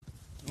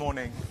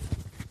Morning.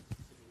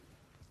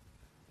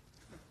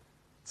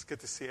 It's good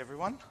to see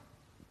everyone.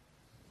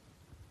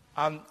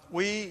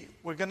 We're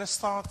going to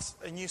start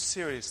a new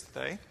series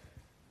today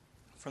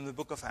from the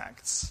book of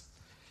Acts.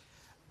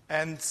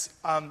 And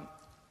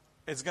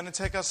it's going to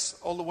take us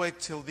all the way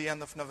till the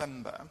end of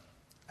November.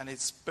 And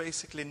it's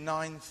basically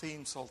 9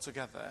 themes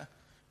altogether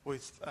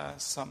with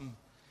some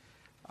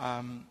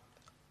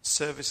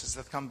services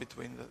that come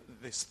between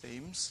these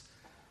themes.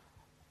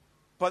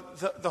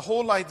 But the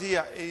whole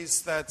idea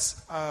is that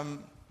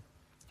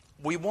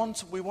we want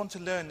to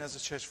learn as a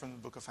church from the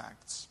book of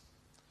Acts.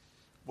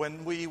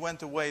 When we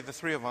went away, the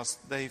three of us,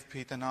 Dave,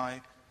 Pete, and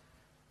I,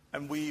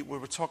 and we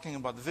were talking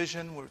about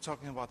vision, we were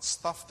talking about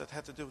stuff that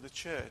had to do with the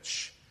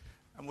church,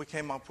 and we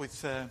came up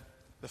with the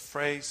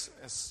phrase,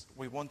 as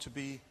we want to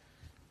be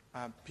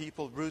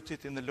people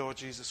rooted in the Lord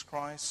Jesus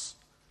Christ,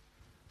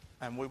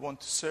 and we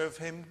want to serve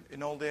Him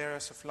in all the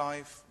areas of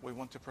life, we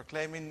want to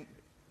proclaim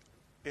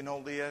in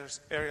all the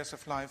areas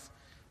of life,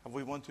 and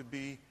we want to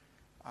be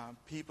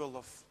people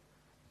of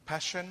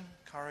passion,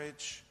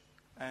 courage,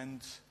 and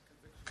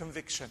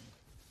conviction.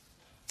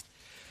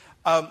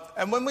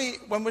 And when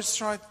we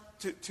tried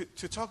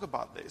to talk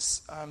about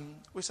this,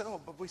 we said,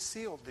 but we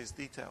see all these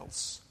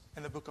details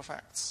in the book of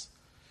Acts.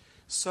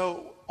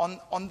 So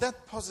on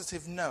that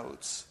positive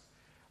note,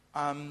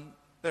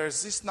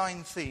 there's these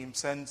 9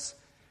 themes, and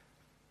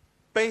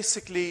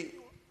basically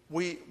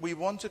we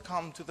want to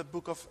come to the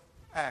book of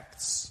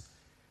Acts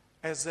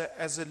as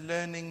a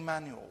learning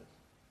manual.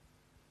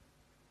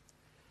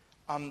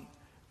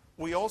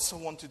 We also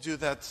want to do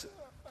that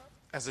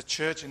as a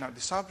church in our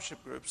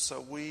discipleship groups.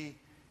 So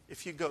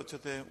if you go to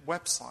the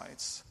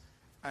websites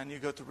and you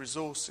go to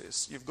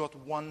resources, you've got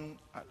one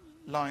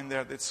line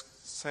there that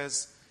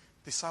says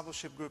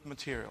discipleship group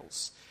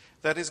materials.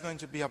 That is going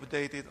to be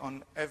updated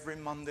on every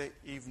Monday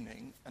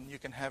evening, and you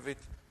can have it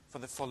for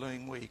the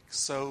following week.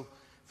 So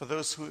for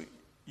those who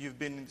you've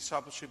been in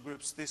discipleship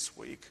groups this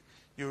week,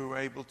 you were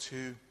able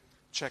to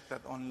check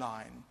that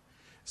online.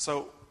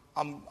 So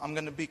I'm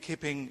going to be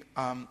keeping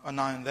an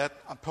eye on that.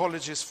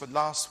 Apologies for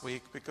last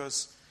week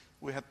because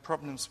we had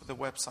problems with the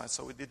website,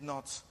 so we did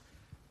not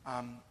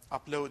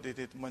upload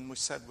it when we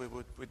said we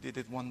would. We did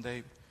it one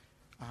day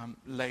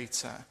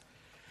later.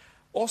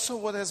 Also,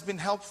 what has been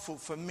helpful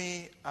for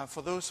me,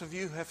 for those of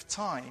you who have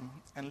time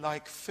and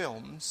like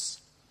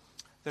films,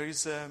 there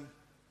is a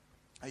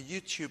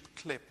YouTube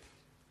clip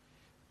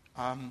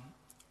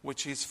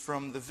which is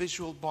from the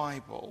Visual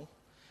Bible.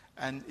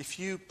 And if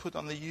you put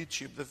on the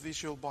YouTube, the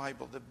Visual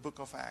Bible, the book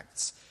of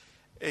Acts,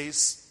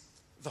 is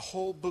the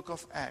whole book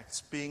of Acts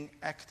being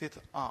acted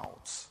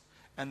out.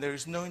 And there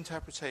is no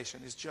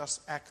interpretation. It's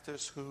just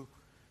actors who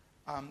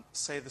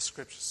say the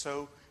scripture.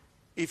 So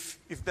if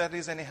that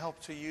is any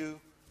help to you,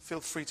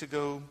 feel free to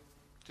go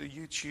to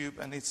YouTube.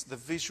 And it's the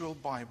Visual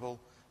Bible,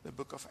 the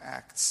book of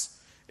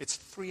Acts. It's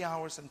 3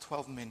 hours and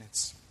 12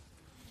 minutes.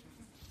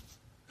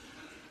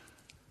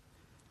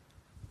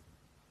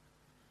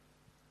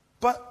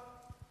 But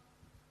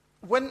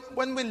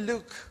when we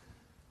look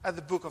at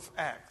the book of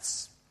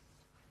Acts,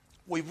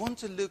 we want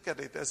to look at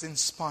it as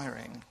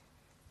inspiring.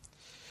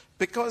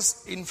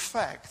 Because, in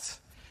fact,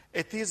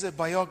 it is a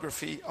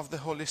biography of the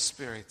Holy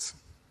Spirit.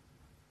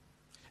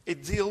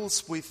 It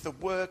deals with the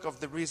work of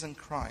the risen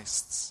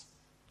Christ.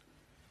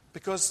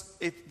 Because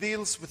it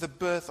deals with the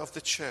birth of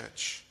the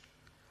church.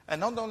 And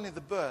not only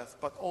the birth,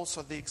 but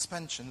also the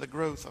expansion, the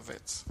growth of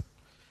it.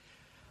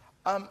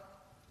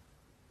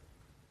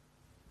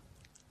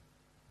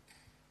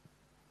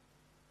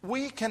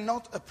 We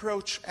cannot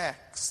approach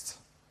Acts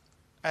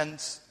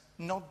and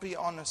not be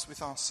honest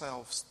with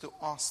ourselves to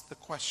ask the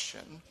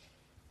question,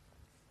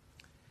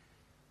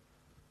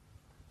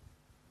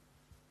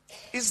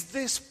 is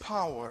this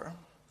power,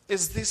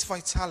 is this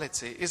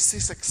vitality, is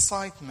this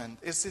excitement,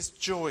 is this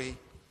joy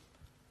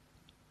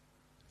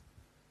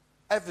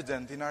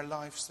evident in our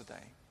lives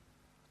today?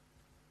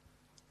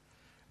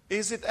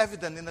 Is it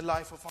evident in the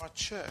life of our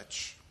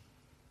church?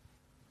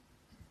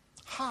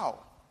 How?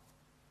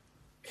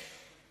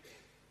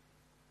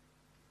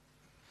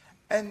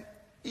 And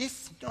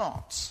if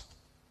not,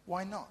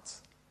 why not?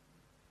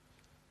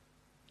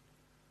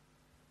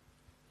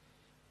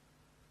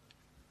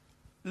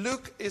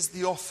 Luke is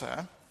the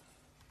author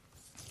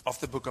of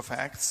the book of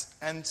Acts,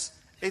 and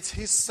it's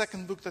his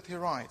second book that he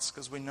writes,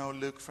 because we know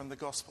Luke from the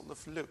Gospel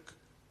of Luke.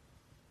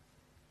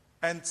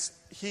 And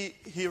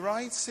he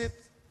writes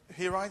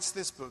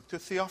this book to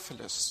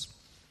Theophilus.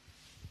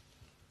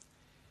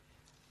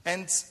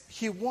 And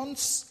he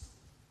wants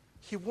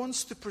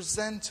to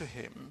present to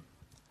him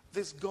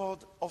this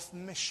God of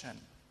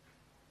mission.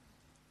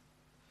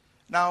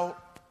 Now,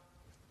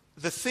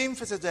 the theme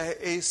for today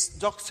is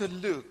Dr.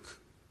 Luke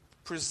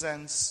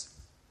presents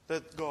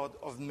the God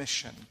of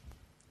mission.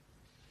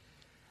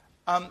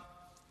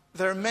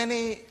 There are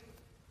many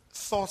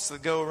thoughts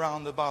that go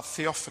around about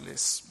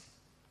Theophilus,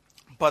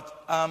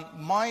 but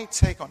my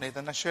take on it,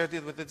 and I shared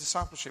it with the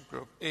discipleship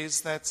group, is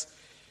that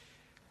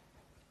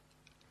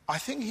I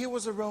think he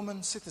was a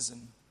Roman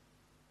citizen.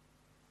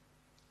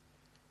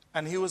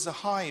 And he was a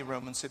high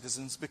Roman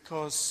citizen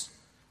because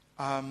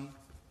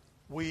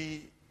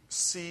we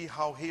see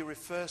how he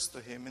refers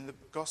to him in the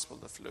Gospel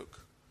of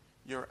Luke,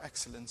 Your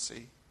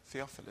Excellency,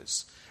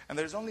 Theophilus. And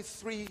there's only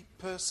 3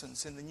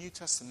 persons in the New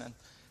Testament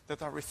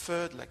that are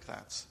referred like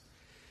that.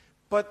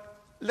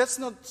 But let's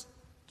not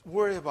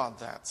worry about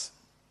that.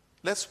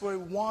 Let's worry,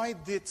 why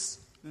did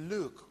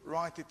Luke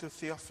write it to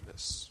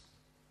Theophilus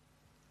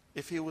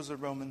if he was a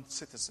Roman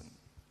citizen?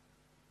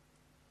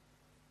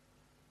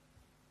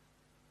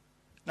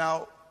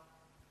 Now,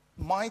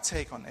 my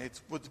take on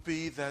it would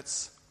be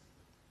that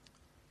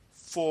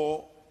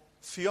for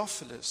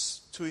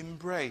Theophilus to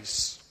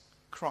embrace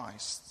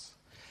Christ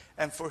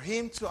and for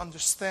him to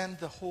understand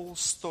the whole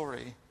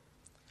story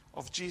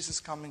of Jesus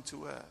coming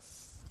to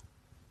earth,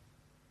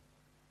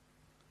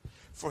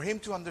 for him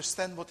to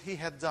understand what he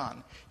had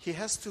done, he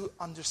has to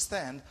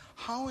understand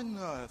how on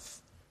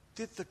earth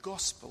did the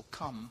gospel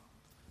come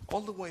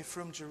all the way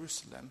from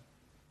Jerusalem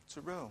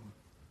to Rome.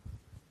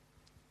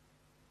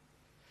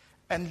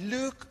 And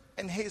Luke,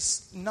 in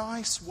his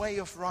nice way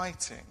of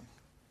writing,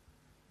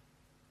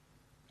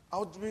 I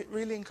would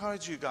really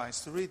encourage you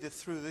guys to read it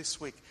through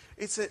this week.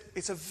 It's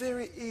a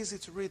very easy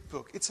to read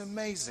book. It's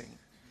amazing.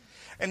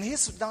 And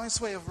his nice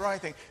way of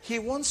writing, he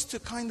wants to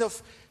kind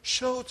of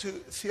show to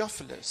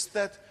Theophilus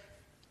that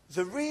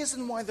the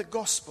reason why the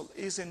gospel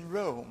is in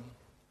Rome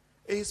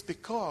is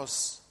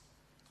because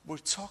we're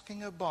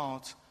talking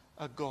about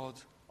a God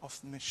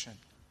of mission.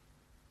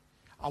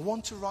 I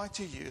want to write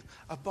to you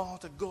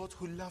about a God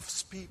who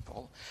loves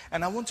people.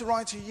 And I want to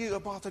write to you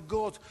about a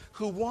God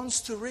who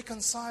wants to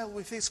reconcile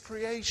with his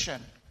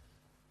creation.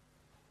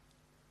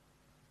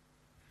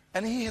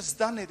 And he has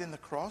done it in the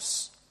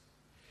cross.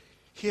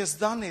 He has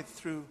done it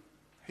through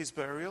his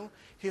burial.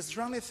 He has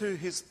done it through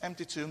his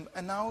empty tomb.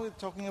 And now we're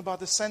talking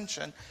about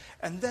ascension.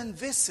 And then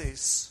this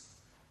is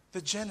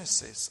the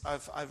Genesis.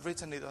 I've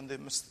written it on the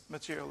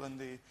material in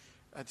the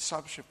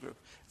discipleship group.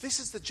 This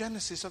is the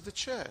Genesis of the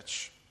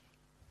church.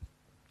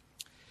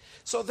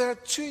 So there are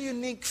 2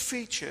 unique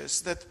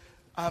features that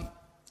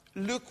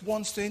Luke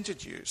wants to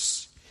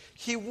introduce.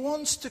 He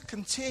wants to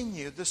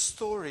continue the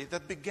story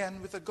that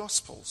began with the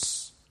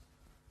Gospels.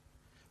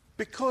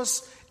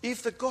 Because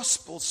if the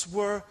Gospels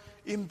were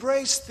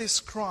embrace this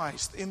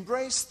Christ,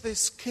 embrace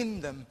this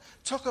kingdom,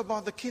 talk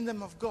about the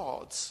kingdom of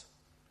God,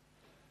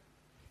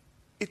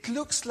 it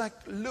looks like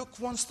Luke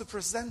wants to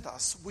present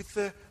us with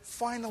the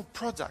final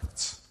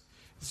product.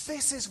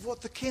 This is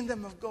what the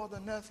kingdom of God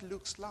on earth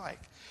looks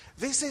like.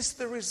 This is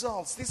the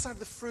results. These are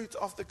the fruit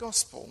of the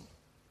gospel.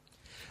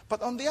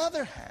 But on the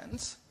other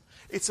hand,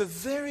 it's a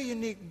very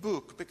unique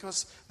book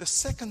because the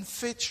second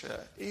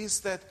feature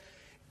is that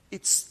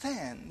it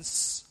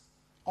stands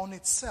on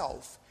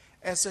itself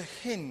as a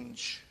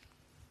hinge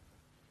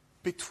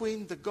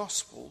between the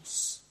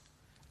Gospels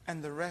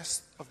and the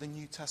rest of the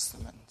New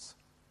Testament.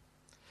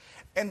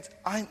 And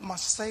I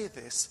must say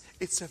this,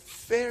 it's a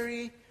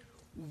very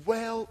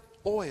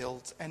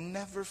well-oiled and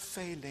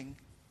never-failing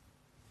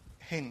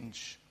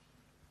hinge.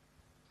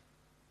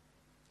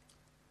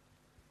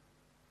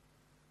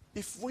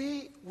 If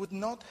we would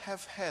not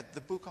have had the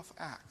book of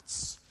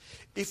Acts,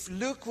 if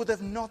Luke would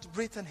have not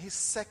written his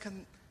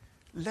second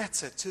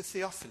letter to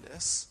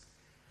Theophilus,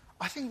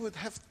 I think we would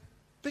have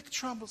big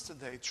troubles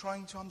today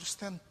trying to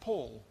understand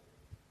Paul.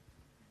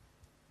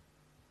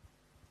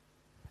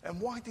 And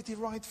why did he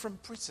write from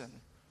prison?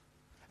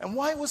 And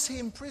why was he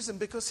in prison?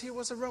 Because he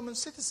was a Roman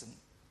citizen.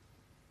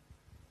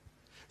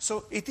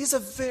 So it is a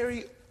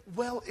very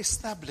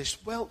well-established,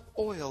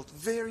 well-oiled,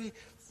 very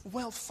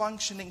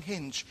well-functioning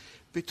hinge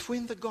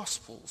between the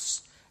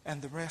Gospels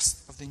and the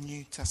rest of the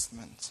New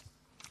Testament.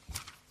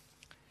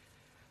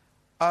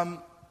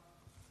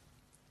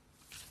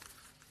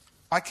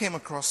 I came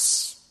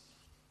across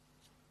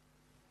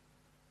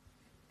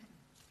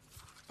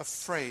a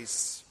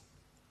phrase,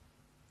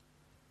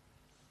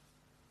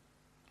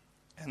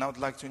 and I would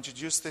like to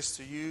introduce this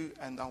to you,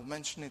 and I'll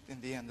mention it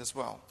in the end as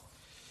well.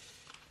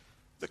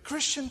 The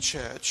Christian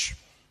church,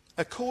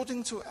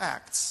 according to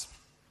Acts,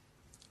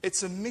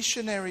 it's a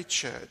missionary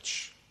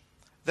church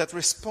that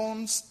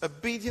responds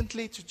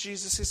obediently to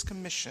Jesus'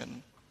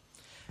 commission,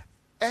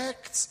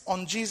 acts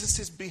on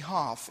Jesus'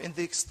 behalf in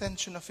the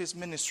extension of his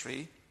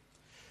ministry,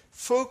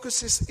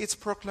 focuses its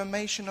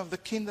proclamation of the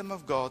kingdom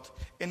of God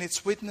in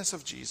its witness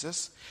of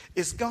Jesus,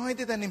 is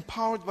guided and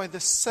empowered by the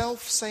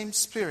self-same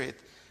Spirit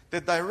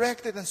that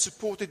directed and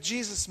supported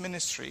Jesus'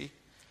 ministry,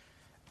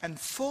 and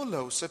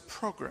follows a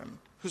program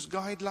whose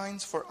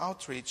guidelines for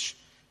outreach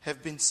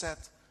have been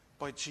set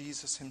by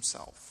Jesus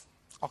himself.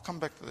 I'll come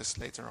back to this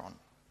later on.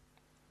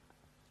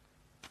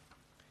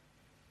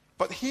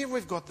 But here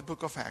we've got the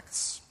book of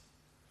Acts.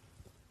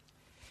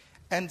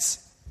 And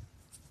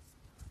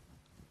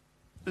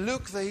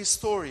Luke the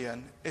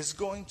historian is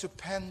going to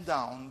pen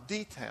down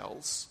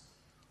details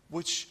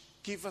which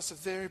give us a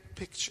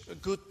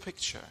good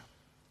picture.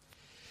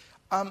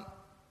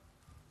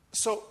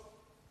 So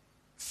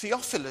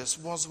Theophilus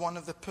was one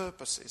of the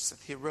purposes that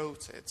he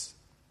wrote it.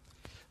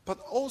 But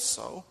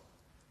also,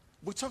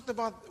 we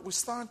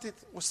started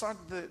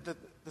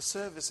the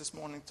service this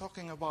morning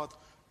talking about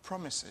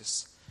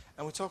promises.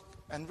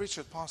 And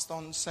Richard passed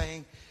on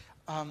saying,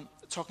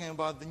 talking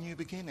about the new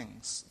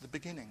beginnings, the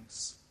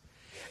beginnings.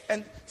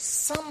 And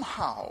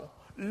somehow,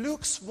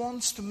 Luke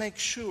wants to make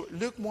sure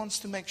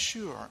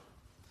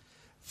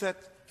that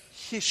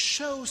he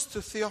shows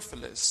to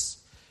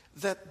Theophilus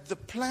that the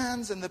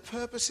plans and the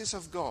purposes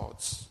of God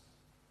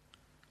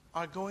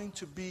are going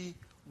to be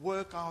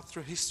worked out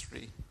through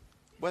history,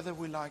 whether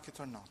we like it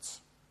or not.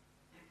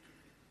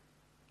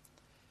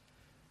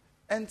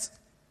 And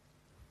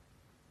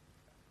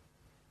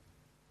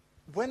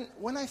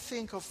when I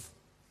think of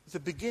the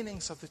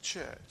beginnings of the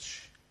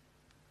church,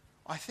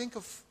 I think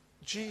of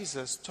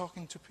Jesus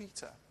talking to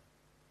Peter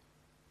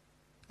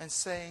and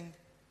saying,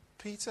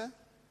 Peter,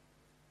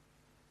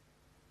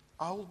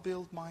 I will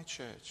build my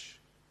church,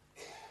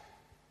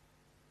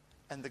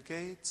 and the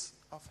gates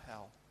of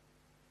hell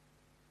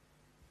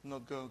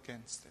not go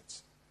against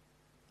it.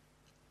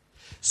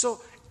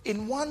 So,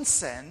 in one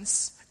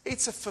sense,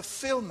 it's a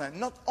fulfillment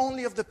not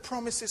only of the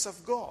promises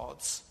of God,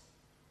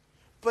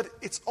 but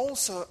it's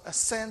also a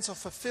sense of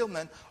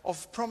fulfillment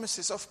of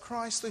promises of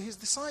Christ to his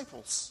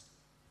disciples.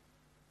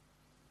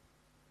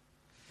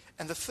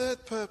 And the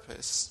third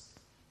purpose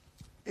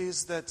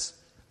is that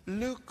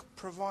Luke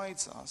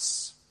provides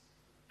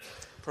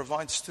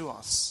to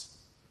us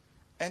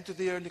and to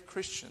the early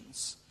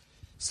Christians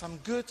some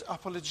good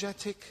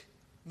apologetic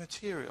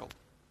material,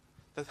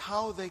 that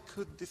how they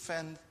could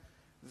defend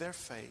their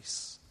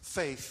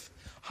faith.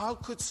 How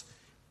could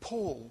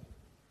Paul,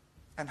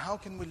 and how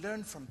can we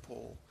learn from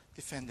Paul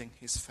defending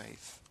his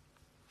faith?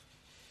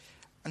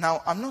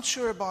 Now, I'm not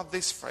sure about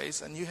this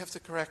phrase, and you have to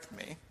correct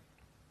me.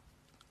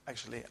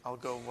 Actually, I'll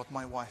go what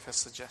my wife has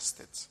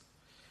suggested.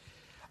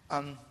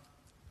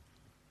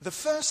 The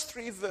first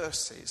 3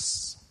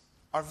 verses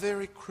are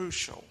very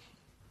crucial.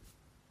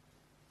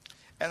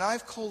 And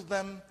I've called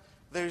them,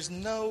 there is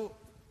no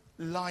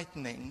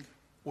lightning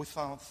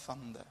without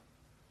thunder.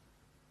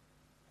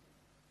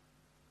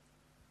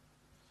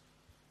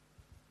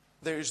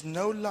 There is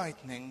no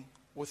lightning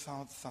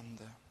without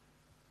thunder.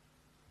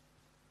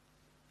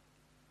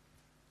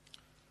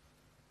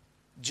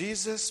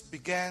 Jesus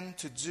began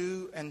to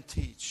do and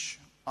teach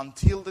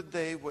until the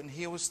day when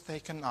he was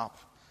taken up,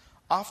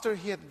 after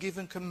he had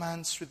given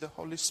commands through the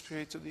Holy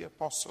Spirit to the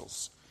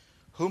apostles,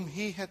 whom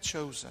he had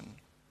chosen.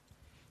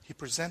 He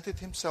presented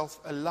himself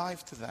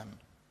alive to them,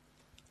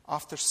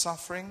 after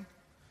suffering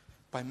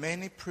by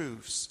many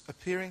proofs,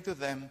 appearing to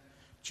them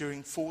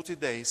during 40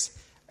 days,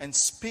 and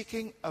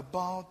speaking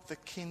about the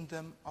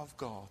kingdom of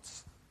God.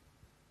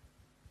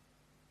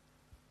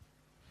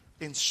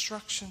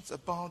 Instructions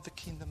about the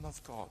kingdom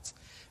of God.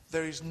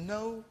 There is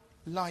no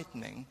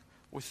lightning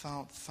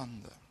without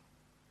thunder.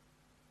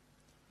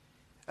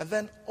 And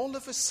then all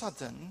of a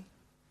sudden,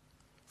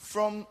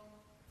 from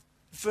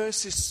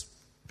verses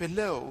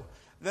below,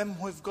 then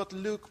we've got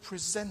Luke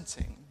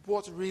presenting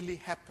what really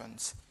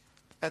happened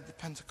at the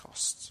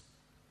Pentecost.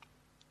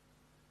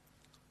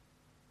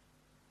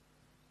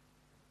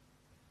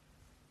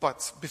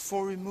 But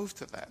before we move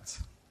to that,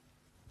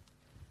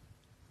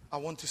 I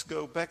want to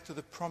go back to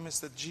the promise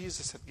that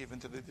Jesus had given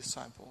to the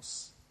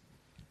disciples.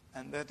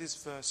 And that is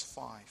verse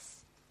 5.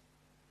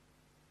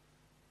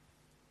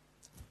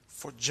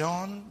 For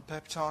John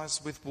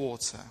baptized with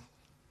water,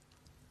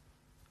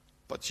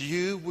 but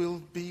you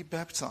will be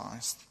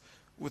baptized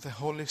with the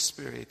Holy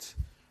Spirit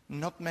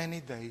not many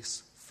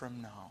days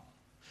from now.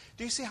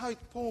 Do you see how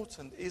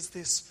important is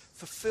this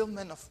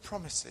fulfillment of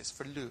promises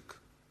for Luke?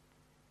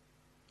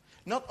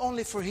 Not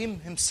only for him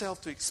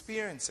himself to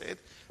experience it,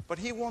 but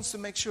he wants to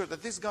make sure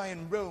that this guy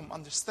in Rome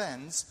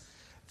understands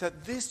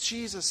that this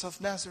Jesus of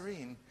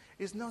Nazarene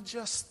is not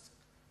just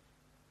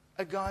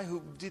a guy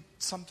who did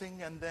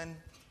something and then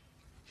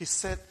he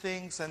said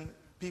things and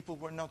people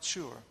were not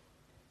sure.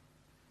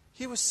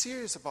 He was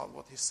serious about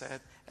what he said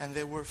and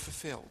they were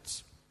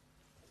fulfilled.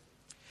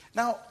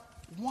 Now,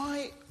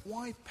 why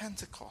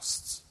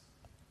Pentecost?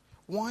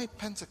 Why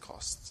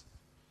Pentecost?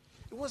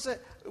 It was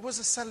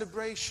a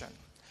celebration.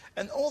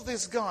 And all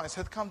these guys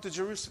had come to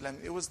Jerusalem.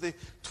 It was the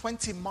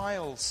 20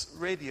 miles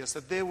radius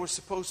that they were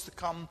supposed to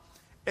come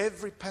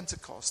every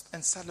Pentecost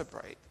and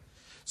celebrate.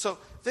 So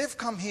they've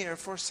come here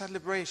for a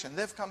celebration.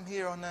 They've come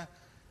here on a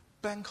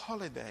bank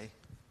holiday.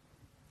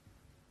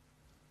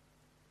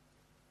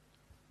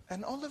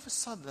 And all of a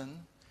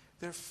sudden,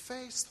 they're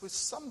faced with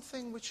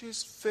something which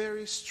is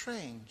very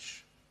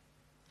strange.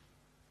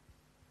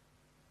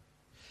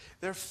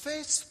 They're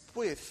faced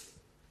with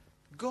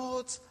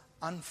God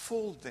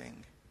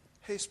unfolding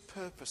his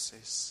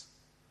purposes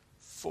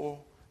for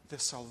the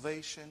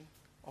salvation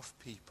of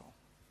people.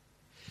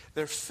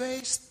 They're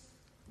faced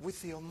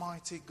with the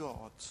Almighty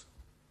God.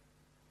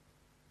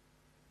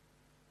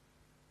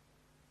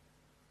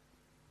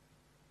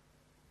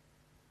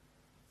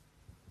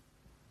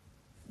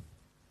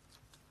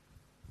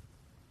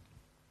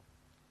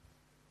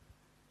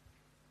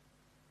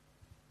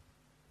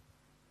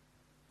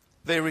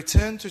 They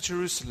returned to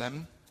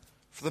Jerusalem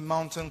for the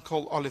mountain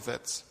called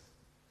Olivet.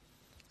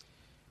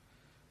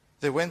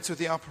 They went to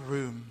the upper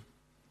room,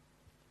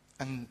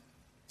 and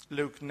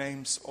Luke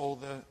names all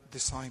the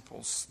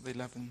disciples, the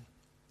 11.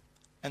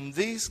 And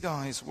these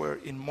guys were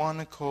in one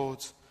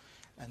accord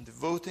and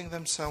devoting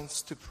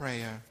themselves to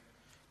prayer,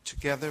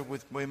 together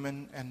with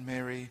women and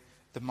Mary,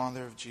 the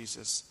mother of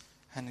Jesus,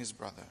 and his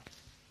brother.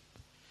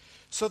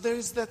 So there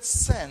is that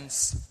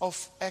sense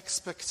of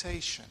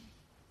expectation.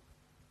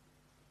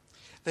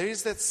 There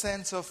is that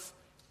sense of,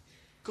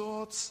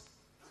 God,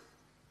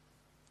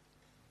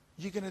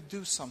 you're going to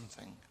do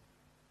something.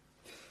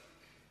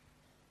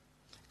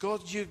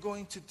 God, you're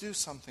going to do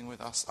something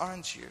with us,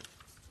 aren't you?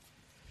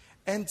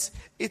 And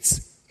it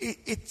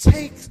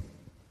takes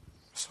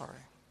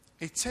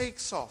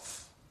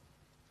off.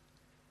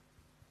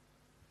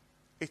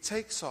 It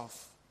takes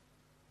off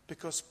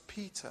because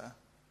Peter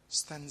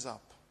stands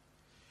up.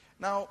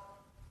 Now,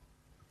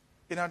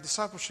 in our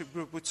discipleship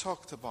group, we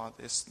talked about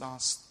this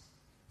last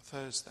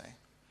Thursday.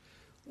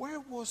 Where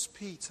was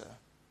Peter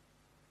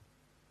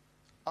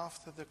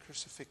after the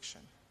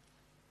crucifixion?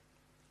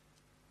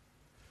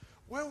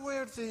 Where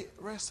were the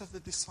rest of the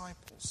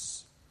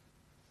disciples?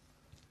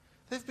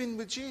 They've been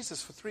with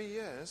Jesus for 3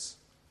 years.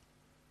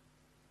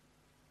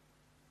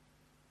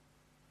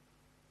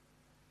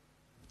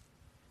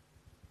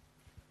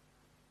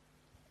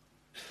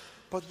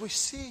 But we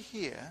see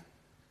here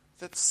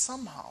that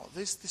somehow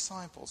these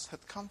disciples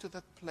had come to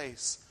that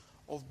place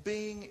of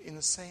being in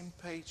the same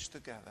page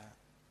together.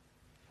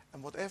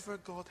 And whatever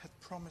God had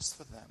promised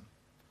for them,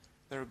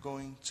 they're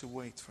going to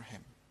wait for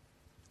him.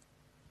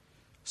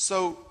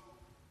 So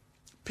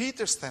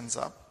Peter stands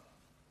up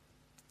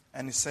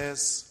and he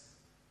says,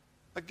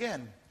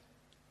 again,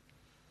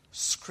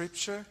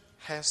 Scripture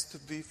has to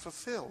be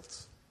fulfilled.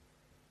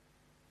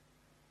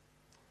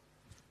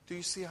 Do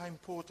you see how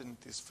important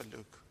it is for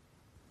Luke?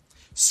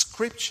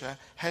 Scripture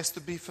has to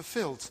be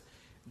fulfilled.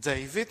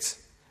 David,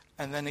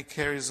 and then he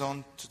carries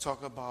on to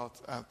talk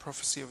about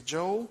prophecy of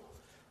Joel,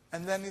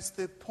 and then it's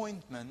the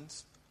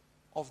appointment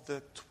of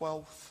the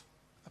 12th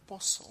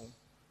apostle,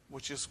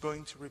 which is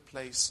going to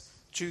replace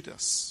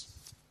Judas.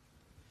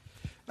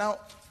 Now,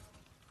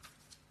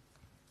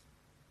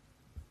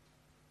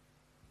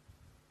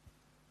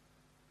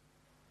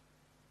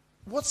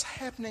 what's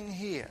happening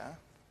here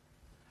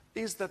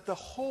is that the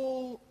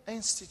whole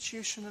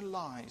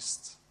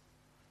institutionalized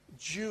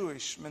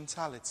Jewish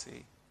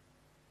mentality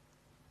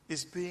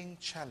is being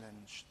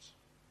challenged.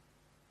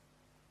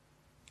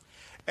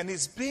 And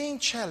it's being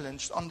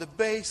challenged on the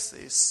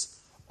basis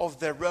of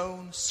their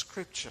own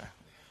Scripture.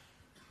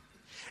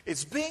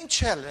 It's being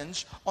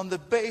challenged on the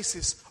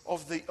basis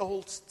of the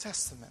Old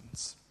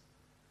Testament.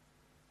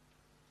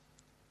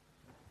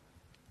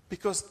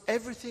 Because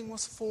everything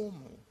was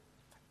formal.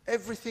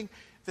 Everything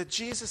that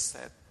Jesus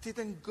said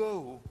didn't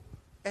go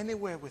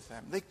anywhere with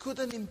them. They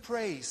couldn't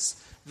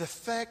embrace the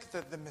fact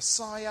that the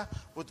Messiah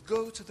would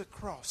go to the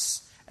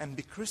cross and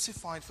be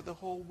crucified for the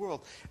whole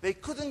world. They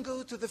couldn't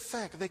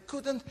they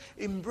couldn't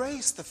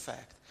embrace the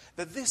fact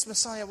that this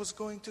Messiah was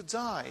going to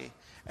die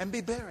and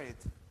be buried.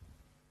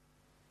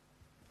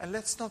 And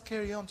let's not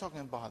carry on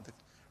talking about the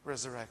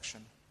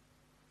resurrection.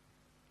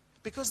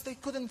 Because they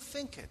couldn't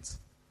think it.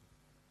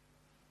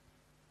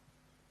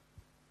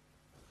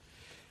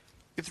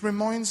 It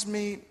reminds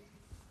me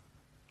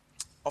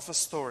of a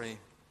story.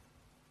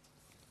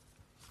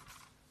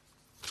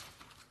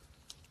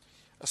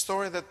 A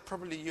story that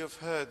probably you have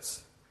heard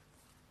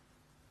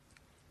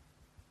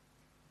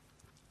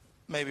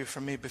maybe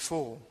from me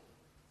before.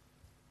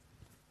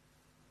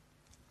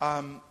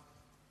 A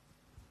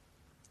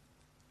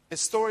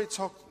story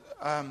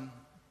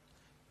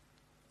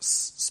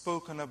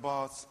spoken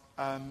about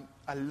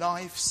a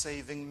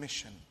life-saving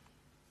mission.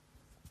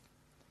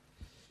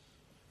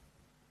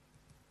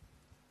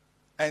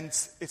 And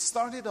it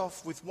started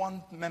off with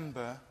one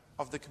member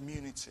of the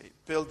community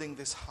building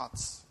this hut.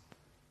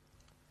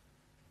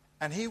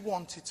 And he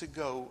wanted to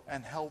go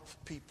and help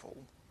people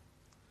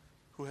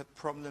who had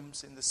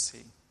problems in the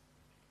sea.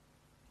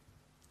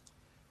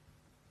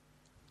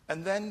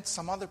 And then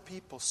some other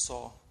people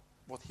saw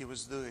what he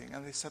was doing.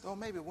 And they said, oh,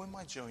 maybe we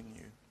might join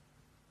you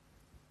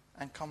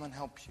and come and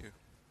help you.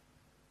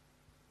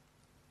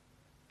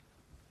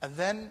 And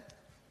then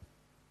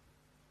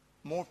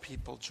more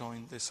people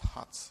joined this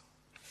hut.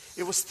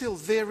 It was still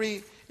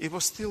very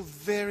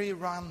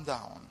run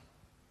down.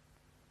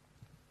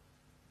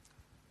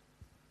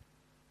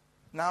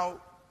 Now,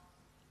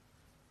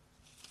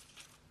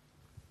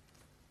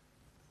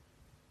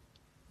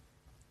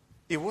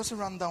 it was a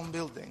rundown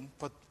building,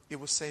 but it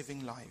was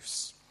saving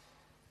lives.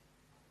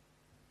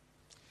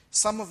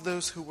 Some of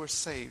those who were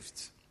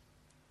saved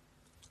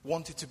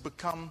wanted to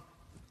become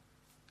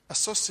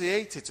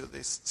associated to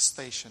this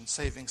station,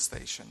 saving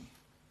station,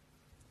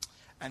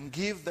 and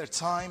give their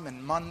time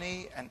and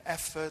money and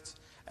effort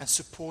and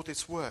support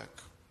its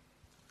work.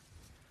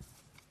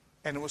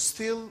 And it was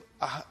still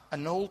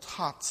an old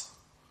hut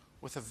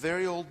with a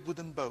very old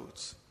wooden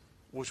boat,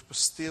 which was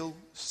still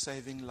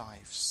saving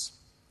lives.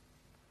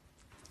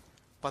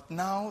 But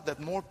now that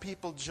more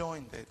people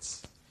joined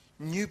it,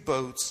 new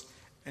boats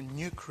and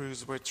new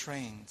crews were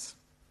trained.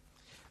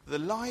 The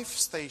life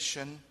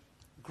station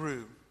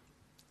grew.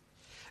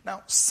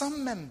 Now,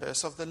 some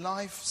members of the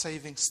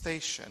life-saving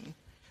station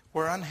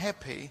were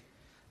unhappy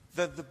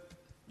that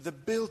the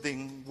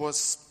building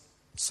was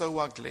so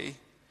ugly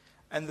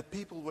and the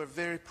people were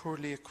very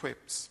poorly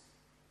equipped.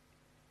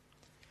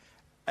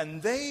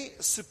 And they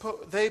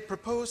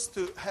proposed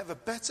to have a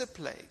better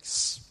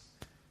place,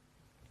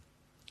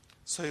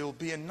 so it will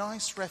be a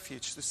nice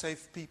refuge to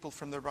save people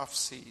from the rough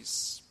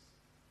seas.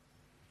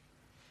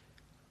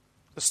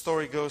 The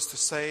story goes to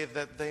say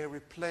that they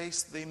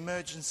replaced the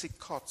emergency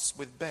cots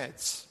with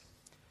beds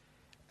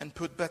and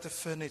put better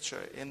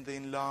furniture in the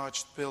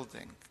enlarged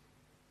building.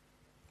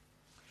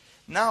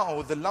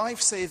 Now, the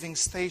life-saving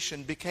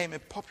station became a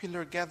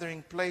popular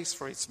gathering place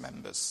for its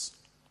members,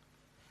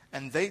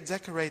 and they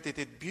decorated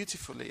it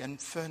beautifully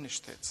and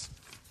furnished it.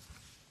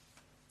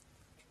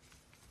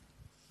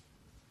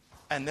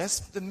 And as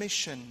the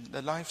mission,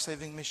 the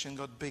life-saving mission,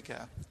 got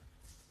bigger,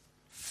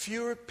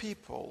 fewer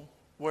people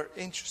were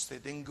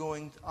interested in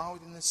going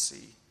out in the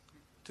sea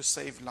to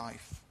save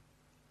life.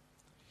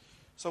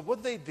 So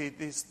what they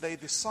did is they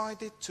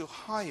decided to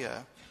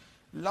hire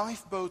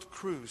lifeboat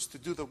crews to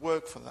do the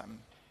work for them.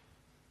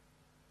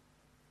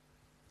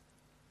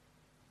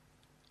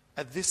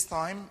 At this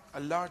time,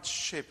 a large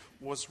ship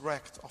was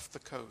wrecked off the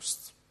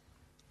coast,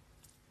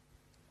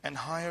 and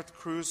hired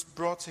crews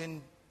brought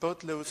in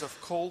boatloads of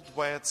cold,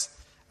 wet,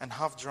 and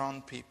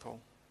half-drowned people.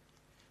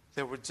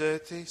 They were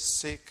dirty,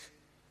 sick.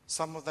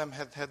 Some of them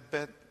had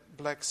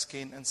black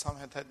skin, and some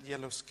had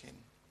yellow skin.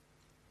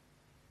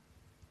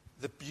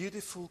 The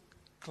beautiful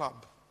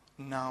club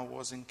now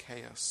was in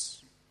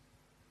chaos.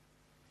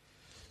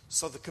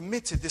 So the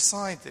committee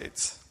decided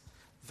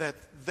that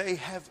they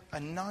have a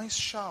nice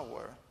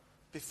shower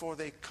before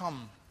they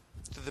come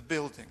to the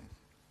building,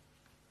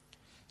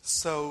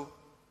 so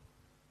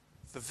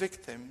the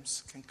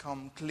victims can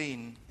come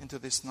clean into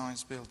this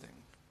nice building.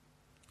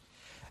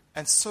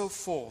 And so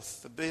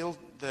forth.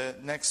 The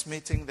next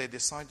meeting, they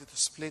decided to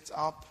split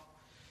up.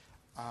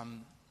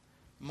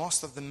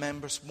 Most of the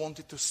members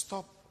wanted to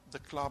stop the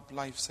club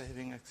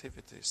life-saving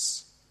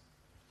activities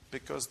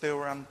because they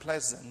were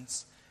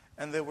unpleasant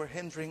and they were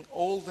hindering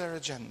all their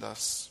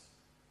agendas.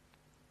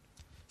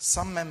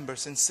 Some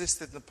members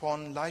insisted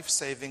upon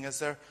life-saving as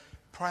their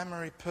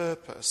primary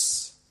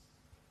purpose,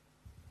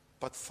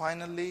 but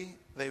finally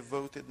they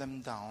voted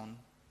them down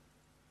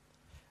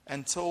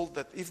and told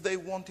that if they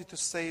wanted to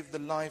save the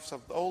lives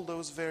of all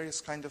those various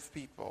kind of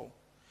people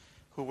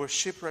who were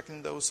shipwrecked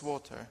in those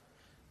water,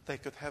 they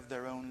could have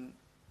their own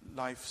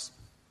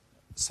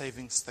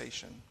life-saving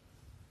station.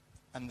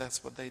 And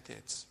that's what they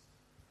did.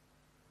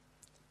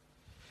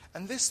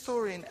 And this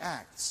story in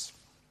Acts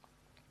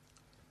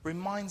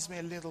reminds me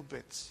a little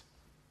bit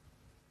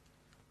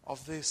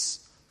of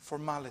this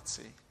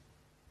formality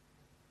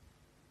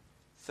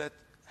that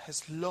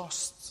has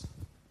lost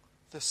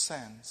the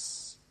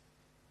sense.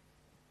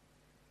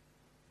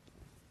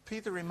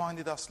 Peter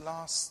reminded us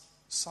last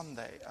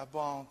Sunday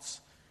about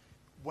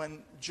when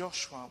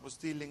Joshua was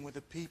dealing with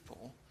the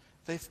people.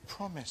 They've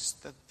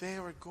promised that they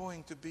are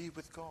going to be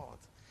with God.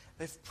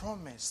 They've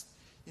promised,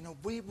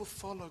 we will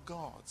follow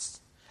God.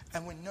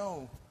 And we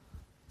know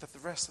that the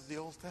rest of the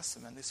Old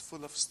Testament is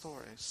full of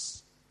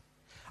stories.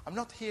 I'm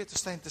not here to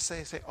say,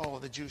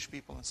 the Jewish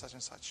people and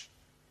such.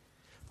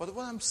 But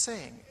what I'm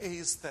saying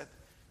is that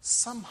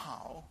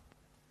somehow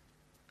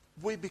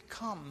we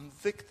become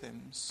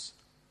victims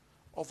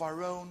of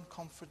our own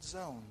comfort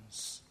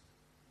zones.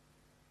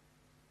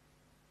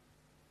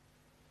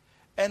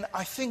 And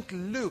I think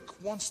Luke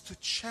wants to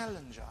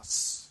challenge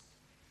us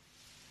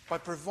by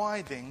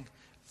providing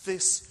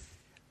this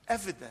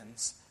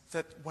evidence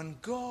that when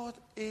God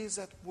is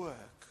at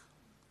work,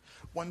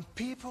 when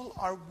people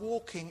are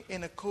walking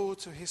in accord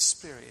to His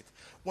Spirit,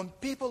 when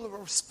people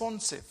are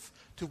responsive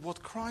to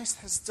what Christ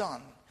has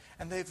done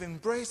and they've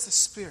embraced the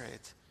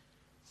Spirit,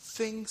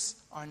 things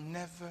are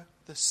never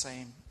the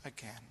same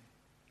again.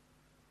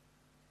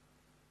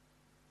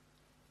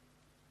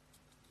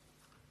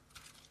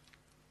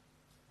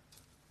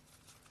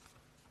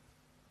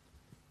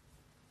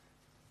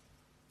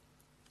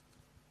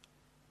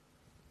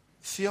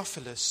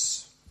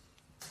 Theophilus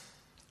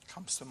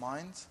comes to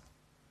mind,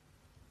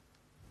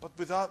 but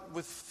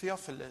with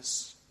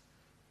Theophilus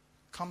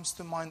comes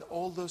to mind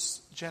all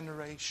those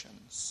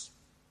generations.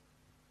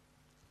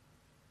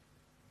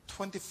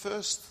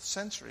 21st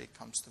century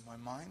comes to my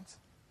mind.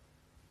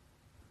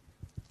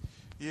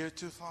 Year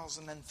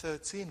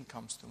 2013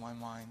 comes to my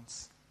mind.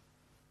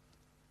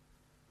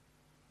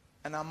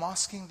 And I'm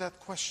asking that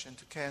question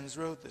to Cairns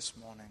Road this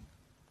morning.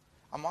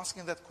 I'm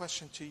asking that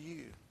question to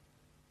you.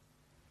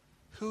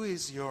 Who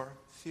is your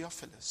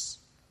Theophilus?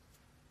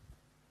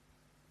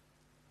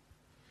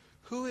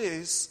 Who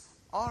is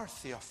our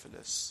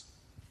Theophilus?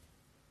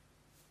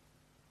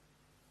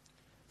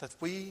 That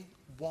we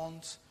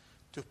want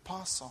to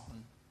pass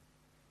on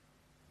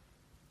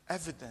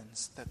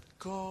evidence that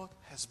God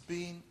has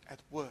been at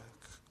work.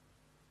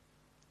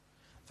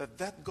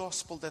 That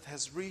gospel that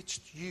has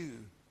reached you,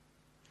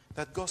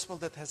 that gospel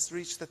that has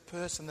reached that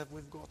person that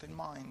we've got in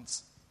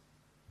mind,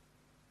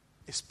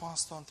 is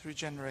passed on through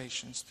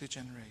generations to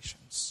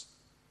generations.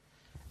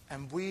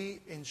 And we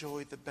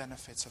enjoy the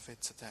benefits of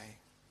it today.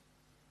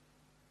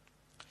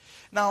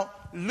 Now,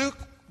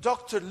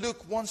 Dr.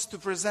 Luke wants to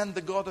present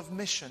the God of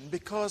mission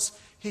because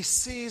he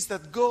sees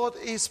that God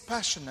is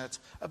passionate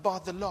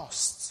about the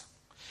lost.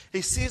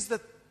 He sees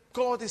that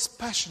God is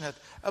passionate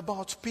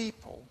about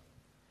people.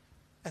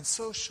 And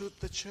so should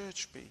the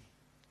church be.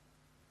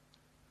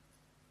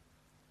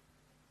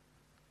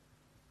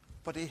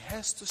 But he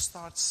has to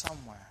start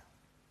somewhere.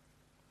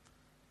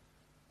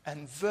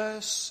 And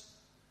verse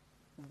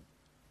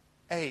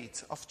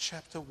 8 of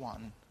chapter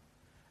 1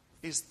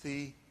 is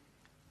the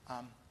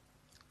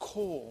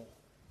core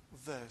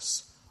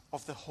verse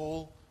of the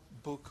whole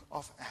book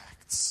of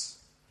Acts.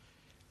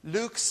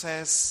 Luke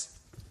says,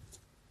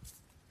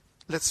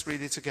 let's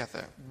read it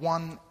together,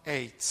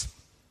 1:8.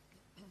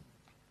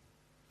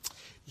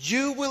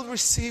 You will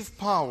receive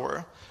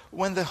power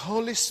when the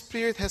Holy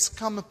Spirit has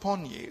come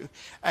upon you,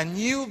 and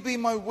you will be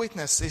my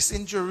witnesses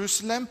in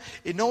Jerusalem,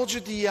 in all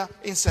Judea,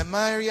 in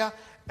Samaria,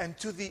 and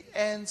to the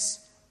ends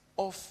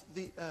of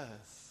the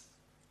earth.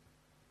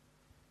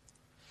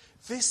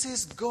 This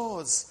is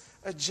God's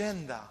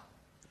agenda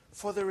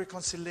for the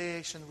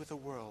reconciliation with the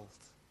world,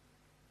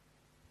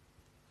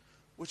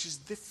 which is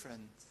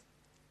different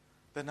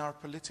than our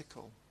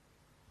political,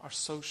 our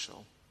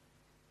social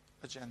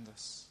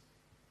agendas.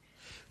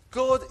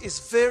 God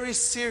is very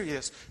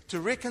serious to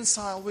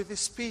reconcile with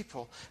his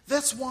people.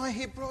 That's why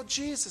he brought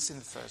Jesus in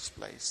the first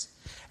place.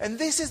 And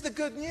this is the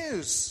good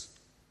news.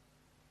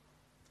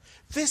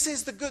 This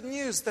is the good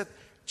news that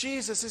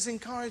Jesus is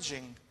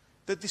encouraging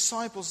the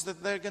disciples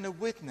that they're going to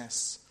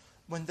witness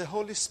when the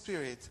Holy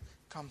Spirit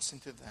comes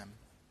into them.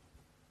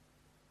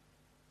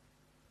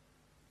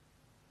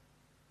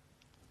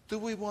 Do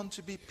we want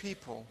to be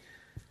people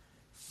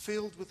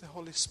filled with the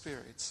Holy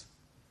Spirit?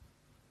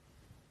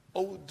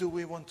 Or do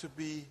we want to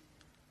be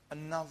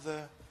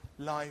another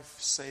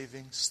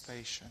life-saving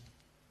station?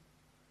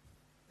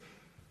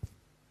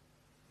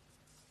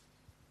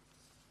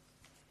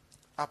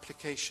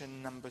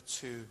 Application number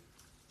 2.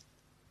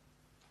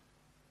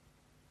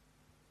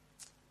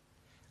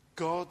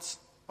 God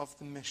of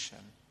the mission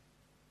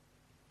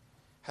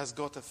has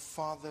got a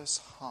father's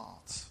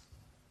heart.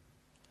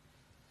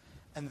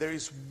 And there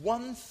is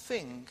one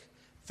thing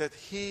that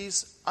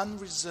he's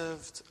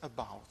unreserved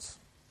about.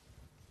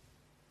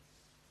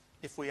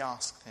 If we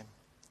asked him.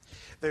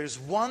 There is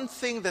one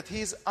thing that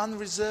he's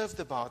unreserved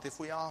about if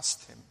we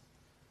asked him.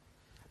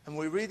 And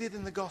we read it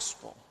in the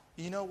gospel.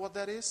 You know what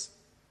that is?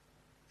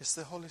 It's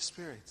the Holy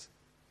Spirit.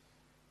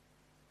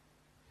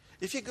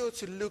 If you go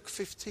to Luke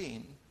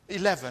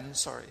 11,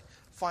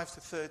 5 to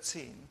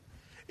 13,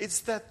 it's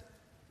that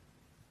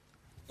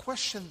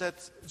question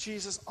that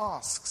Jesus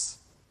asks.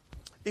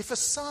 If a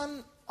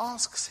son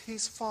asks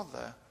his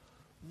father,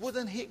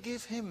 wouldn't he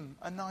give him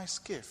a nice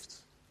gift?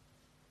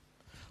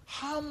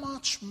 How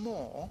much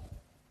more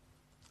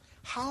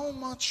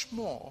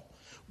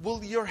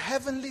will your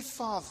heavenly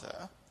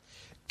Father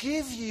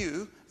give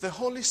you the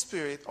Holy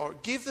Spirit, or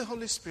give the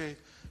Holy Spirit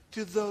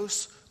to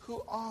those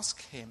who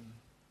ask him?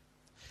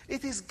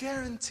 It is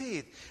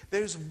guaranteed.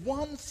 There is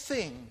one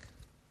thing.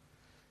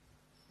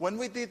 When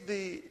we did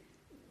the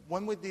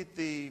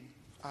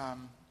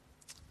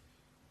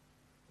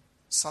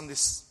Sunday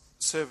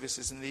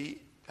services in the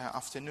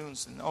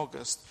afternoons in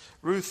August,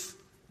 Ruth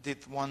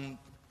did one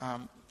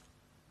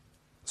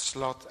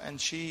slot,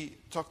 and she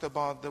talked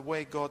about the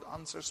way God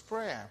answers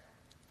prayer.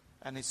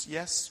 And it's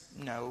yes,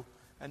 no,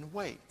 and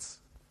wait.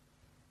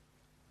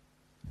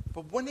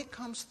 But when it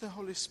comes to the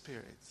Holy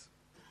Spirit,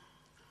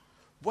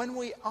 when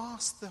we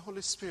ask the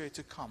Holy Spirit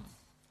to come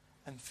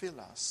and fill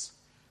us,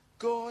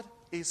 God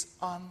is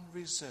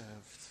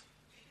unreserved.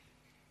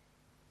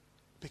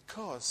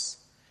 Because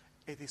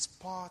it is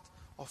part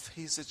of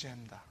his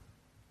agenda.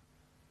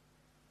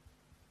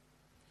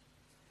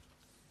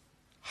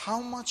 How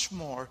much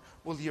more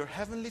will your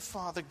heavenly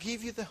Father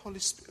give the Holy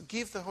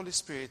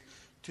Spirit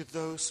to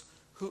those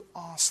who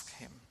ask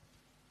him?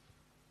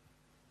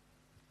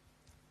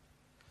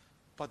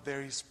 But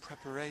there is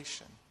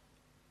preparation.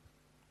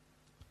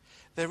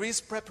 There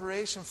is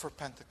preparation for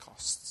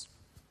Pentecost.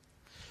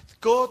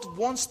 God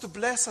wants to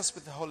bless us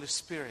with the Holy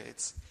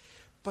Spirit,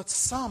 but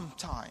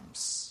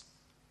sometimes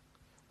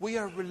we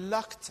are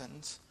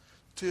reluctant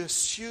to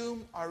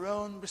assume our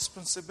own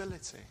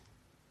responsibility.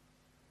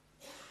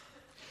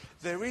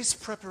 There is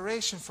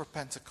preparation for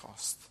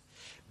Pentecost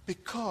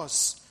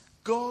because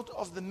God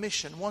of the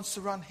mission wants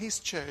to run his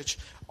church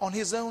on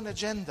his own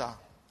agenda.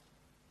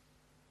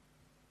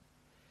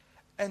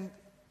 And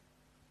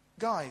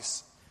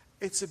guys,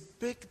 it's a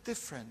big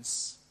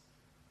difference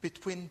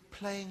between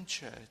playing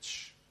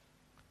church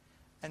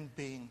and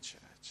being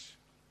church.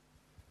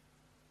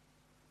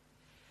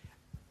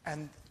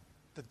 And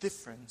the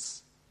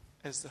difference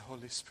is the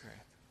Holy Spirit.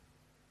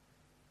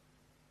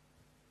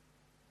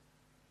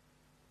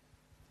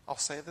 I'll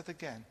say that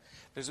again.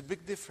 There's a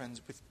big difference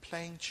with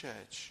playing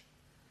church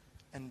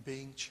and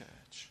being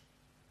church.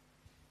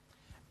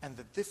 And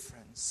the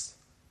difference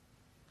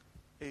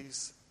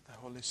is the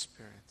Holy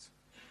Spirit.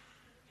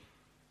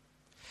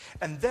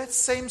 And that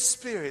same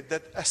Spirit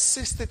that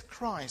assisted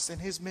Christ in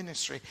his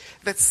ministry,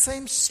 that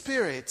same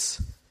Spirit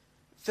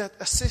that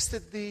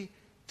assisted the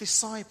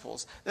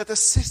disciples, that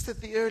assisted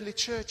the early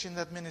church in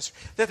that ministry,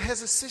 that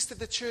has assisted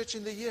the church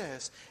in the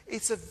years.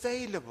 It's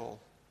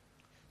available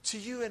to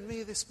you and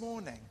me this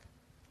morning.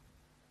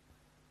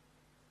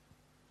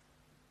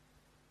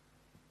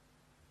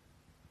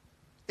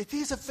 It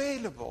is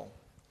available.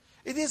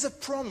 It is a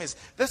promise.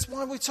 That's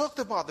why we talked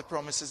about the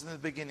promises in the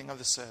beginning of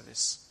the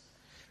service.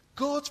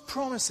 God's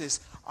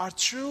promises are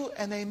true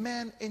and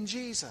amen in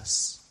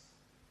Jesus.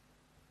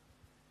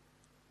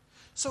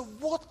 So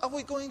what are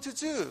we going to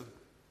do?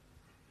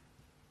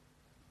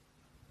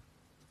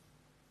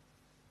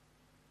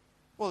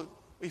 Well,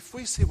 if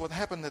we see what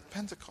happened at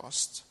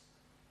Pentecost,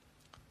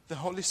 the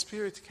Holy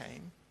Spirit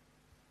came.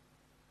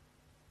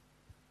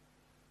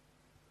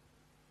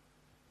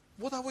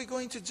 What are we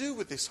going to do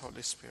with this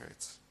Holy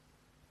Spirit?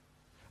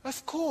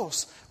 Of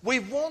course, we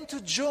want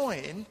to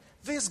join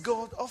this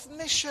God of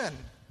mission.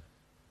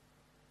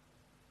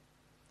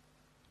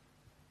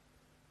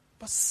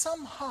 But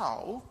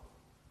somehow,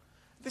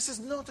 this is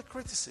not a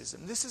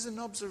criticism, this is an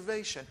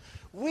observation.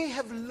 We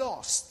have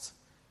lost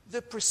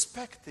the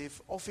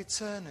perspective of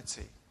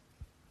eternity.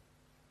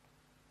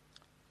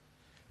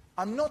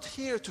 I'm not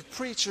here to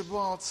preach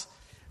about,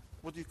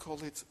 what do you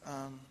call it,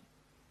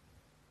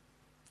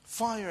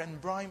 fire and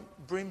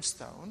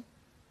brimstone.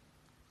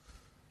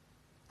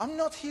 I'm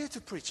not here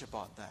to preach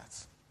about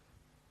that.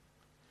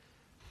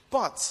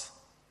 But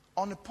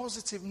on a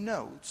positive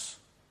note,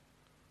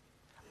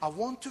 I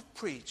want to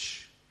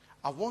preach,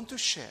 I want to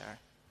share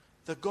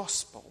the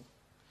gospel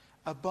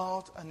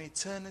about an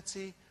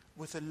eternity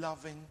with a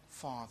loving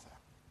Father.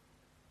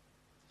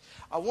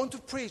 I want to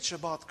preach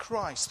about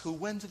Christ who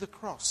went to the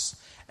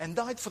cross and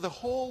died for the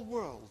whole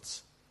world.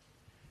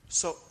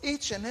 So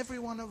each and every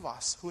one of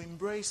us who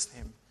embraced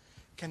him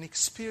can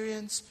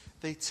experience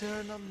the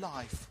eternal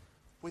life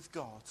with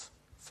God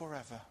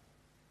forever.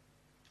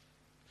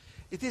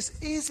 It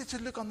is easy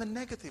to look on the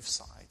negative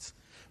side,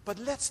 but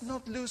let's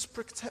not lose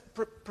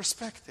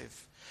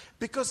perspective.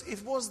 Because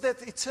it was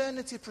that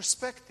eternity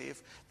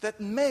perspective that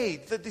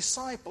made the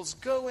disciples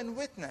go and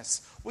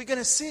witness. We're going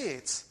to see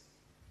it.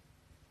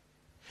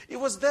 It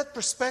was that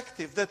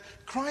perspective that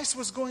Christ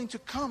was going to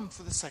come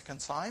for the second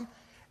time.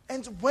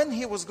 And when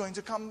he was going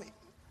to come,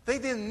 they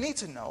didn't need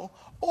to know.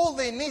 All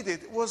they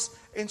needed was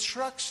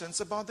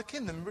instructions about the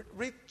kingdom.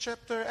 Read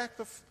chapter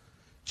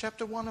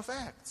 1 of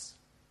Acts.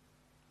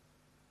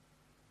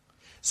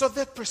 So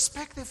that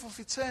perspective of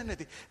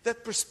eternity,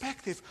 that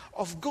perspective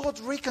of God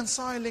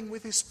reconciling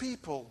with his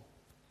people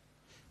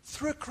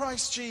through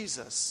Christ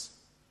Jesus,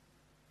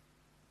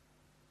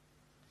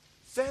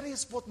 that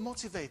is what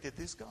motivated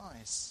these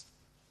guys.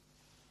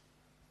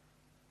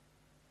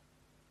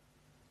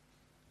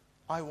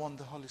 I want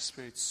the Holy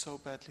Spirit so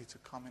badly to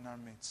come in our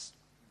midst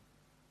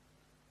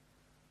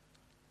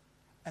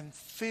and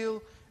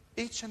fill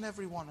each and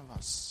every one of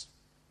us.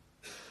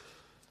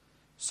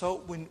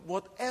 So when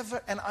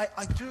whatever, and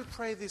I do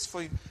pray this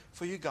for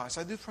you guys.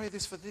 I do pray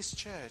this for this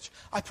church.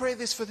 I pray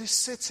this for this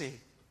city.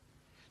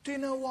 Do you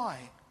know why?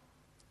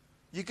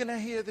 You're going to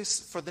hear this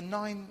for the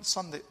 9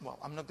 Sundays. Well,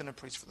 I'm not going to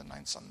preach for the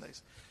 9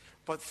 Sundays,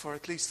 but for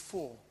at least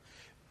 4.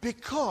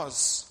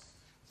 Because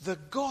the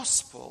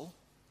gospel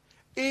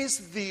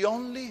is the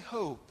only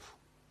hope,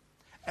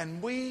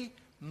 and we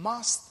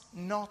must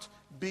not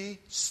be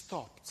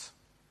stopped.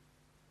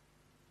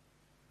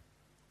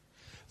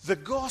 The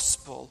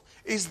gospel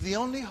is the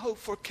only hope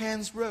for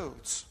Cairns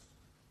Roads.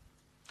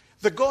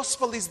 The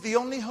gospel is the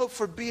only hope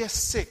for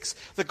BS6.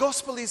 The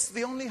gospel is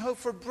the only hope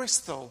for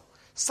Bristol,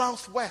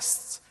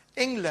 Southwest,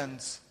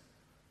 England.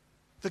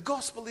 The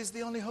gospel is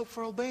the only hope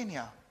for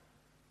Albania,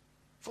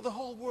 for the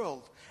whole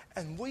world.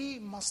 And we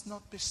must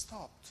not be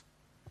stopped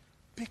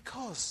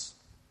because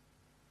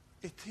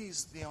it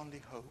is the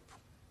only hope.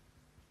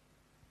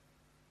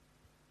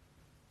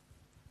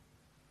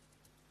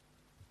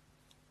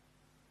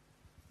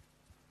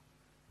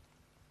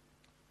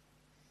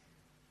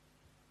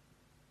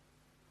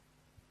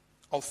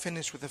 I'll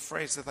finish with a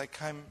phrase that I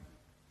came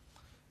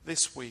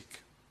this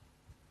week.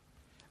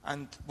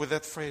 And with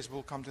that phrase,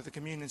 we'll come to the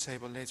communion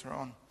table later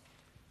on.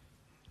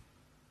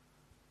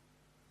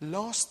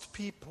 Lost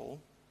people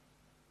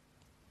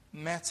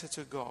matter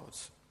to God.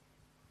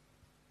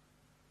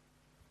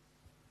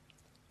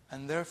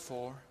 And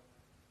therefore,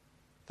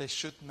 they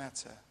should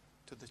matter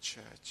to the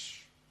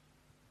church.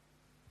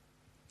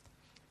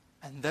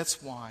 And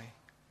that's why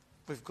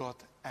we've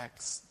got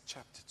Acts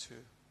chapter 2.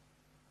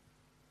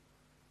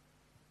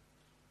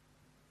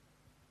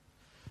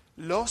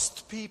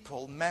 Lost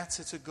people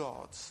matter to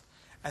God,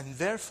 and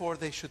therefore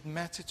they should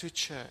matter to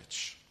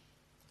church.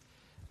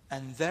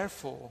 And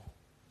therefore,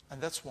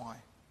 and that's why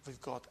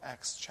we've got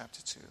Acts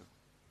chapter 2.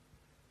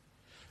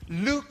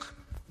 Luke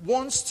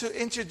wants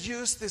to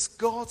introduce this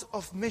God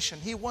of mission.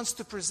 He wants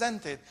to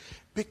present it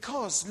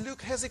because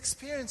Luke has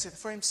experienced it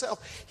for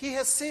himself. He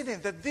has seen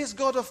it, that this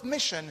God of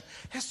mission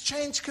has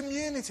changed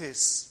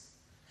communities.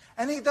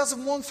 And he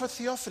doesn't want for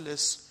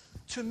Theophilus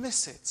to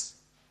miss it.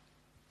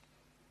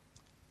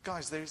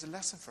 Guys, there is a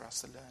lesson for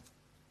us to learn.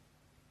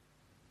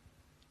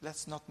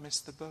 Let's not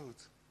miss the boat.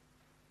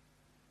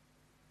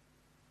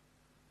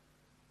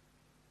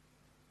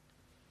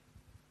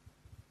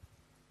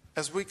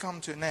 as we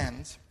come to an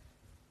end,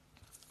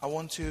 I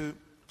want to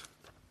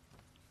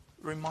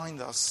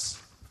remind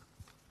us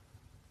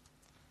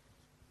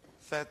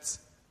that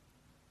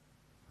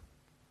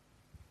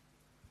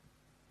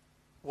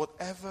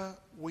whatever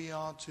we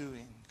are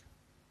doing,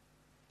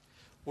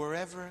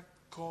 wherever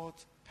God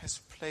has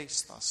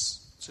placed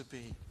us to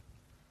be,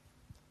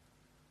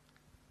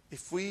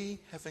 if we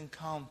have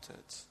encountered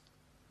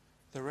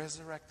the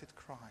resurrected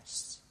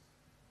Christ,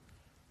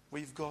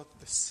 we've got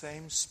the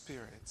same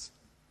Spirit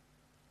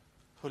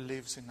who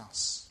lives in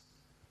us.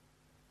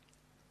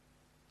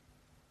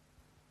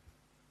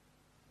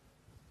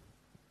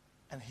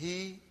 And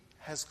He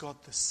has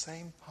got the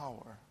same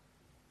power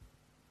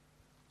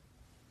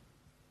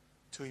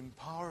to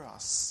empower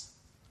us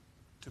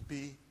to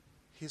be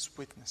His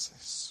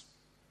witnesses.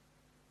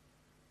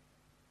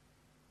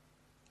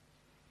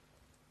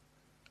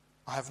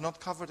 I have not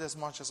covered as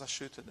much as I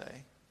should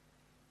today,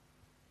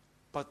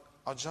 but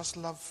I'd just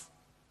love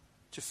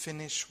to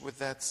finish with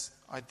that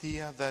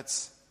idea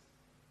that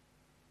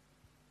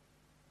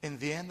in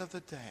the end of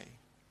the day,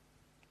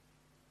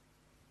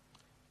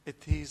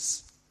 it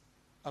is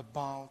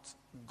about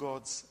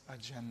God's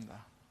agenda.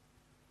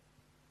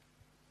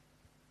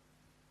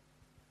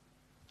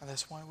 And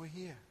that's why we're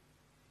here.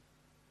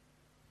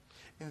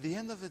 In the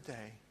end of the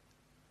day,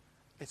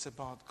 it's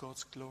about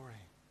God's glory.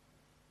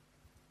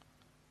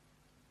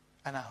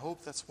 And I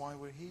hope that's why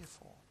we're here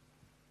for.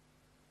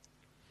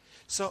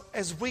 So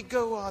as we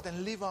go out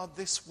and live out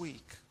this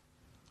week,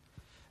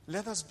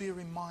 let us be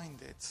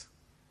reminded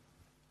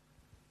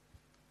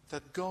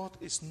that God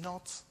is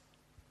not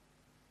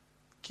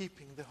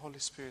keeping the Holy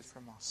Spirit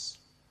from us.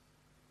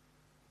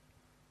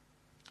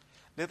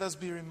 Let us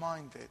be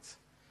reminded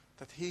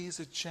that He is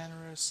a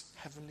generous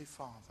Heavenly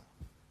Father.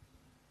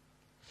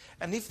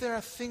 And if there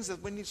are things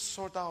that we need to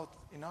sort out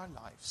in our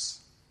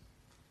lives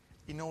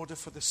in order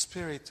for the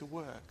Spirit to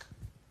work,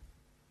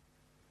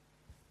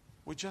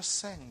 we just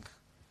sang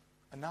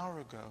an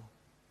hour ago,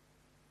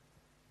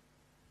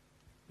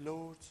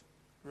 Lord,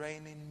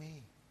 reign in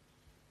me.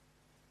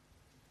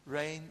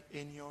 Reign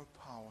in your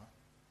power.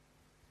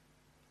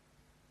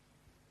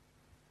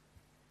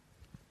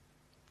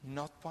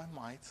 Not by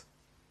might,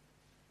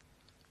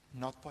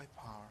 not by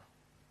power,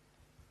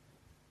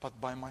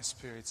 but by my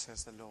Spirit,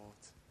 says the Lord.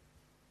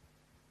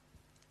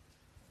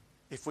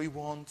 If we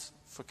want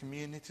for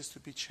communities to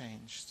be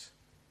changed,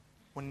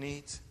 we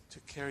need to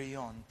carry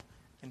on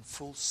in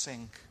full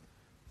sync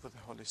with the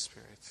Holy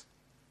Spirit.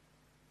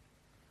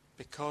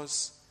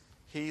 Because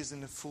He is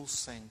in a full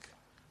sync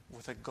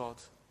with a God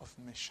of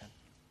mission.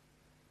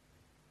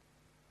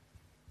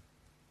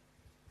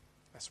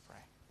 Let's pray.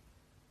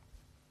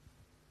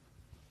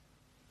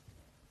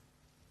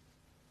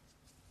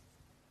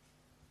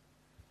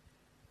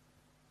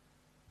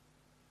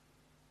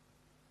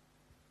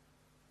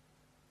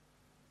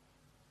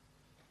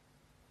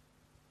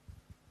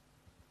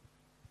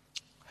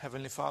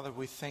 Heavenly Father,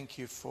 we thank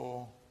you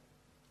for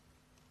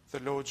the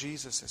Lord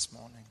Jesus this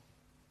morning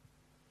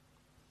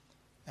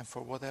and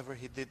for whatever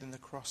He did in the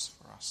cross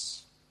for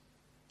us.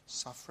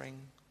 Suffering,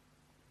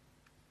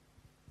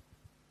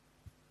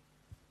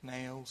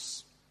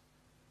 nails.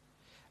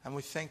 And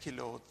we thank you,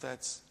 Lord,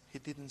 that He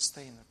didn't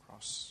stay in the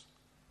cross,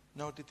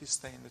 nor did He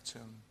stay in the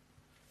tomb,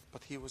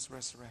 but He was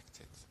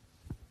resurrected.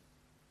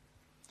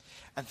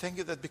 And thank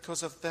you that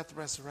because of that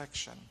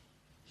resurrection,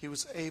 He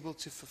was able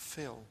to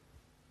fulfill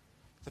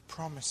the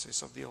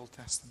promises of the Old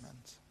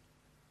Testament.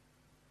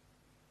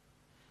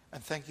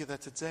 And thank you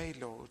that today,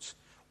 Lord,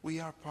 we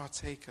are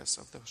partakers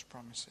of those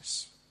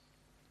promises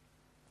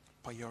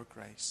by your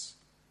grace.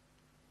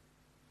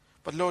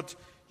 But Lord,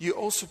 you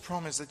also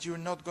promised that you are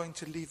not going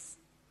to leave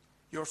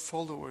your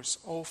followers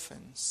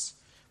orphans,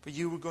 but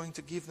you were going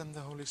to give them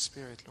the Holy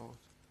Spirit, Lord.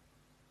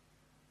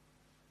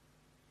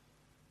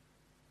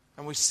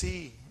 And we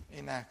see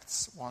in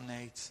Acts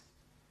 1:8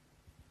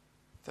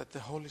 that the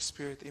Holy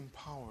Spirit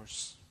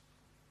empowers.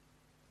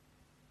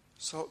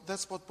 So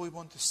that's what we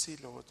want to see,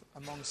 Lord,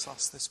 amongst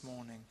us this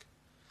morning.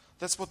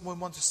 That's what we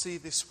want to see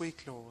this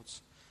week, Lord.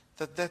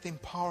 That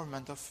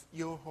empowerment of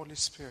your Holy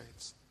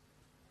Spirit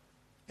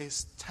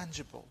is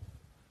tangible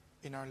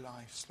in our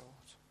lives, Lord.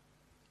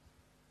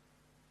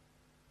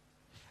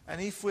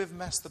 And if we've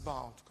messed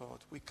about, God,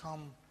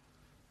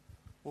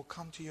 we'll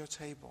come to your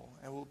table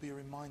and we'll be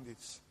reminded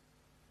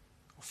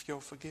of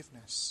your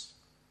forgiveness.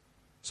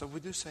 So we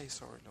do say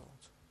sorry, Lord.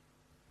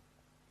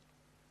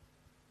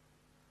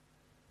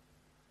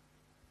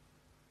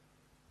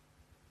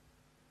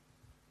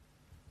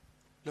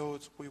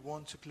 Lord, we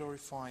want to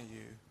glorify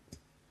you.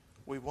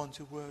 We want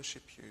to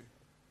worship you.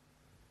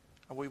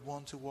 And we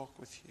want to walk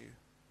with you.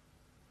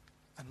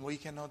 And we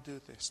cannot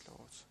do this,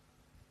 Lord,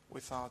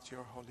 without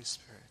your Holy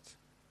Spirit.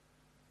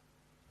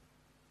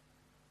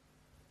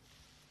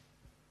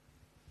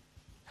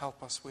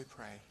 Help us, we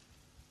pray.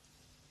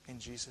 In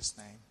Jesus'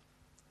 name,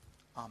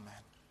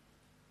 amen.